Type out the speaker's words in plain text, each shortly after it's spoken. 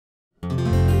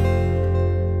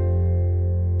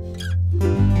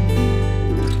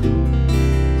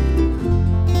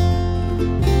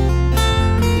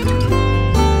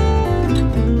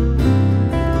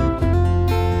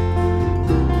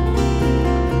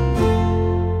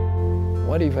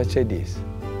what if I say this?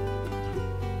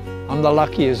 I'm the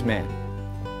luckiest man,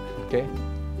 okay?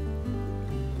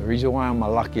 The reason why I'm the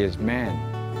luckiest man,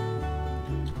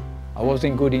 I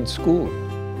wasn't good in school,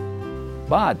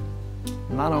 but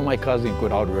none of my cousins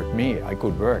could outwork me. I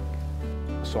could work.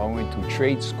 So I went to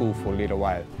trade school for a little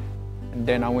while, and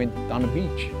then I went on the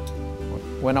beach.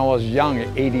 When I was young,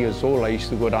 at 8 years old, I used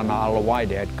to go down to Alawai.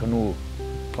 They had canoe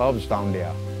clubs down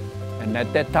there. And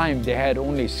at that time, they had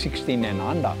only 16 and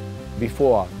under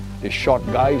before the short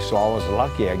guys, so I was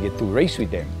lucky I get to race with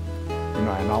them. You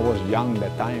know, and I was young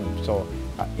that time. So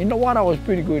in the water, I was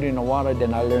pretty good in the water.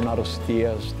 Then I learned how to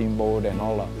steer, steamboat, and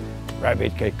all the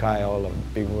rabbit kekai, all the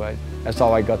big ones. That's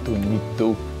how I got to meet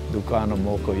Duka and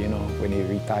Moko, you know, when he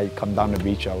retired, come down the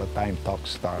beach all the time, talk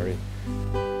story.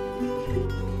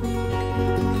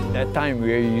 That time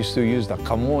we used to use the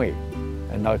kamoe,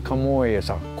 and the kamoe is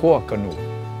a koa canoe.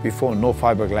 Before, no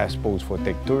fiberglass boats for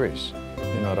take tourists.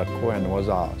 You know, the koa was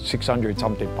 600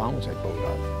 something pounds, I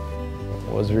thought.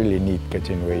 It was really neat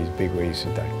catching waves, big waves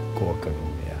with that koa canoe,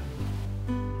 yeah.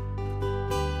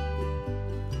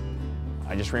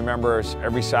 I just remember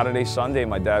every Saturday, Sunday,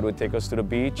 my dad would take us to the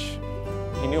beach.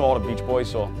 He knew all the beach boys,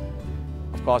 so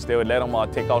of course they would let him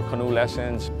take out canoe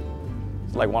lessons.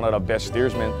 It's like one of the best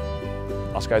steersmen.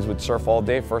 Us guys would surf all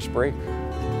day, first break.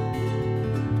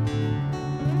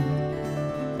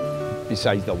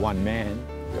 Besides the one man,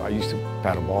 I used to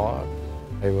paddleboard.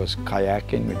 I was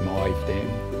kayaking with my wife then.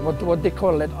 What they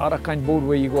call that other kind of boat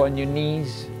where you go on your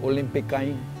knees, Olympic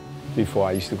kind? Before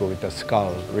I used to go with the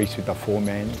sculls, race with the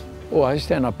 4-man. Oh, I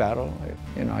stand up paddle.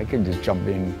 You know, I can just jump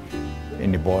in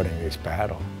the board and just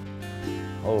paddle.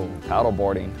 Oh, paddle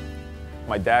boarding.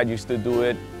 My dad used to do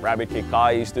it, Rabbit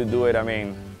Kekai used to do it. I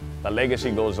mean, the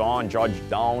legacy goes on, Judge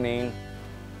Downing.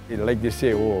 Like they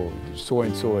say, oh,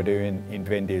 so-and-so, they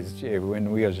invented this.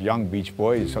 When we was young beach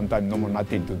boys, sometimes no more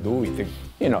nothing to do with it,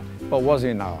 you know, but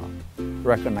wasn't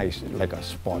recognized like a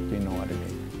sport, you know what I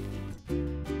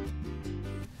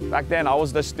mean? Back then, I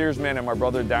was the steersman, and my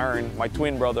brother Darren, my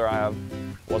twin brother I have,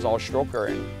 was our stroker,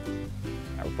 and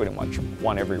I pretty much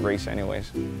won every race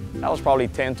anyways. I was probably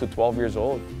 10 to 12 years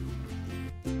old.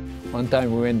 One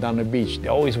time we went down the beach. They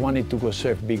always wanted to go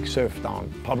surf, big surf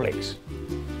down, Publix.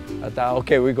 I thought,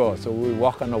 okay, we go. So we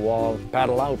walk on the wall,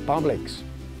 paddle out, Publix.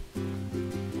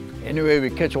 Anyway,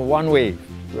 we catch one wave.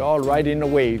 We're all right in the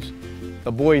waves.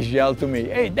 The boys yelled to me,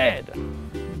 hey, Dad,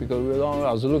 because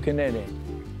I was looking at it.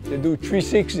 They do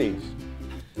 360s.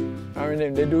 I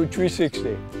mean, they do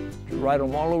 360. Ride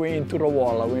them all the way into the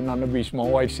wall. I went on the beach. My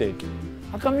wife said,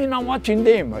 how come you're not watching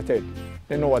them? I said,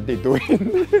 they know what they're doing.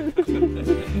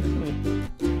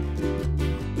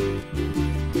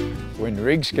 When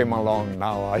Riggs came along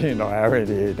now, you know,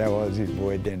 already, that was his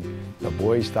boy. Then the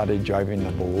boys started driving the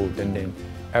boat, and then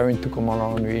Aaron took him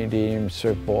around with him,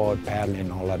 surfboard,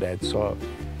 paddling, all of that. So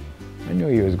I knew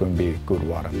he was going to be a good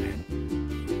waterman.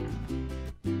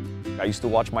 I used to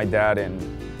watch my dad and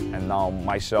now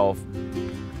myself,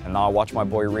 and now I watch my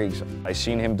boy Riggs. I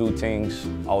seen him do things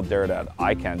out there that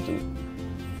I can't do.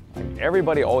 Like,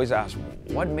 everybody always asks,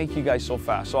 what make you guys so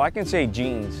fast? So I can say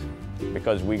genes,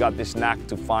 because we got this knack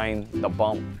to find the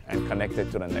bump and connect it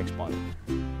to the next bump.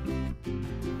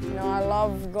 You know, I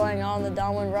love going out on the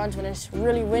downwind runs when it's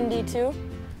really windy too.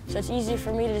 So it's easy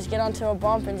for me to just get onto a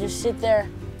bump and just sit there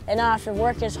and not have to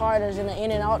work as hard as in the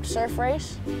in and out surf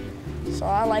race. So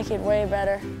I like it way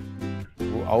better.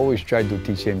 I always try to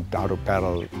teach him how to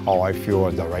paddle, how I feel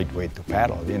is the right way to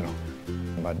paddle, you know.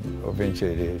 But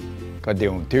eventually they got their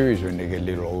own theories when they get a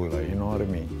little older, you know what I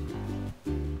mean?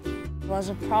 I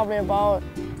was probably about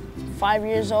 5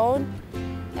 years old,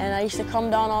 and I used to come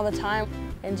down all the time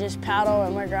and just paddle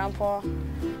with my grandpa.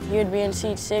 He would be in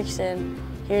seat 6, and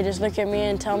he would just look at me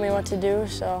and tell me what to do,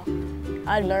 so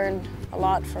I learned a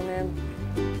lot from him.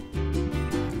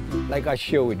 Like I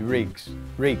share with Riggs,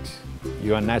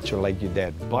 you are natural like your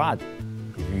dad, but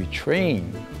if you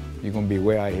train, you're gonna be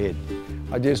way ahead.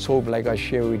 I just hope, like I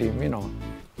share with him, you know,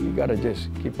 you gotta just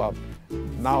keep up.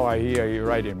 Now I hear you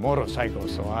riding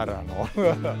motorcycles, so I don't know.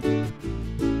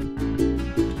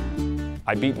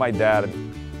 I beat my dad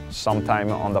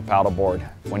sometime on the paddleboard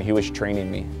when he was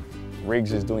training me.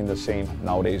 Riggs is doing the same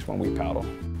nowadays when we paddle,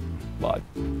 but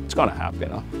it's gonna happen,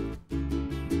 huh?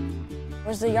 I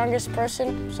was the youngest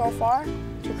person so far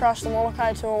to cross the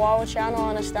Molokai to Oahu Channel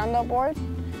on a stand-up board.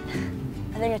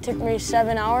 I think it took me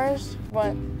 7 hours,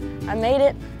 but I made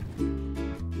it.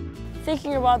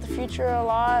 Thinking about the future a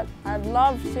lot. I'd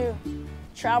love to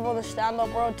travel the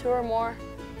stand-up world tour more.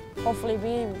 Hopefully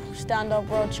be stand-up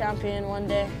world champion one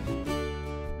day.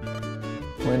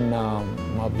 When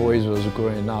my boys was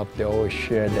growing up, they always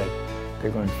shared that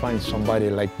they're going to find somebody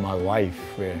like my wife,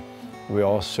 where We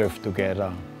all surf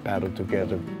together, paddle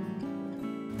together.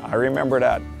 I remember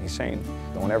that. He's saying,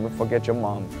 don't ever forget your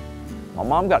mom. My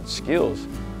mom got skills.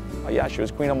 Oh yeah, she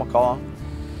was Queen of Macau.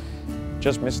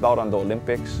 Just missed out on the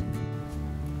Olympics.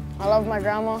 I love my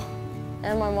grandma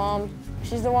and my mom.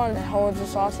 She's the one that holds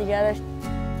us all together.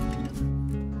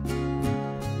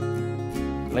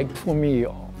 Like for me,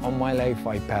 all my life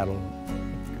I paddle.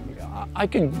 I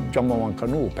can jump on one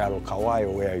canoe, paddle Kauai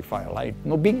or where if I like.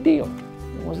 No big deal.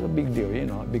 It was a big deal, you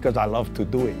know, because I love to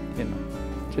do it, you know.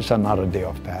 Just another day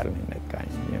of paddling, that kind,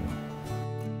 you know.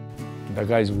 The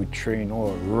guys would train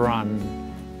or run,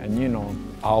 and you know,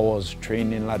 hours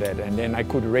training like that, and then I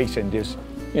could race and just,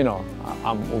 you know,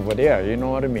 I'm over there, you know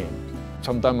what I mean?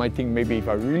 Sometimes I think maybe if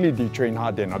I really did train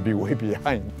hard, then I'd be way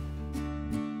behind.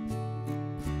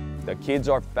 The kids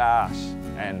are fast,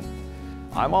 and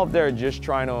I'm out there just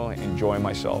trying to enjoy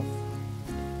myself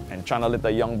and trying to let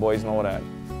the young boys know that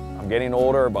I'm getting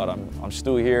older, but I'm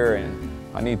still here and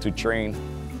I need to train.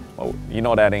 Well, you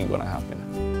know that ain't gonna happen.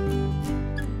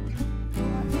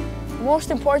 The most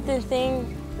important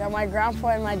thing that my grandpa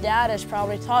and my dad has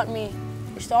probably taught me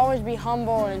is to always be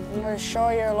humble and, you know, to show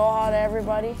your aloha to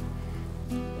everybody.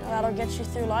 You know, that'll get you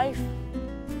through life.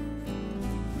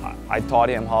 I taught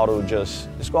him how to just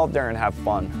go out there and have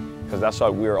fun, because that's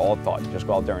what we were all taught. Just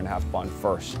go out there and have fun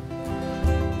first.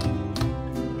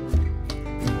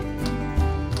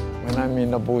 When I'm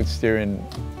in the boat steering,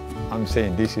 I'm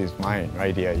saying this is mine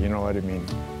right here, you know what I mean?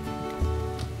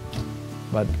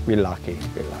 But we're lucky,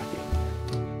 we're lucky.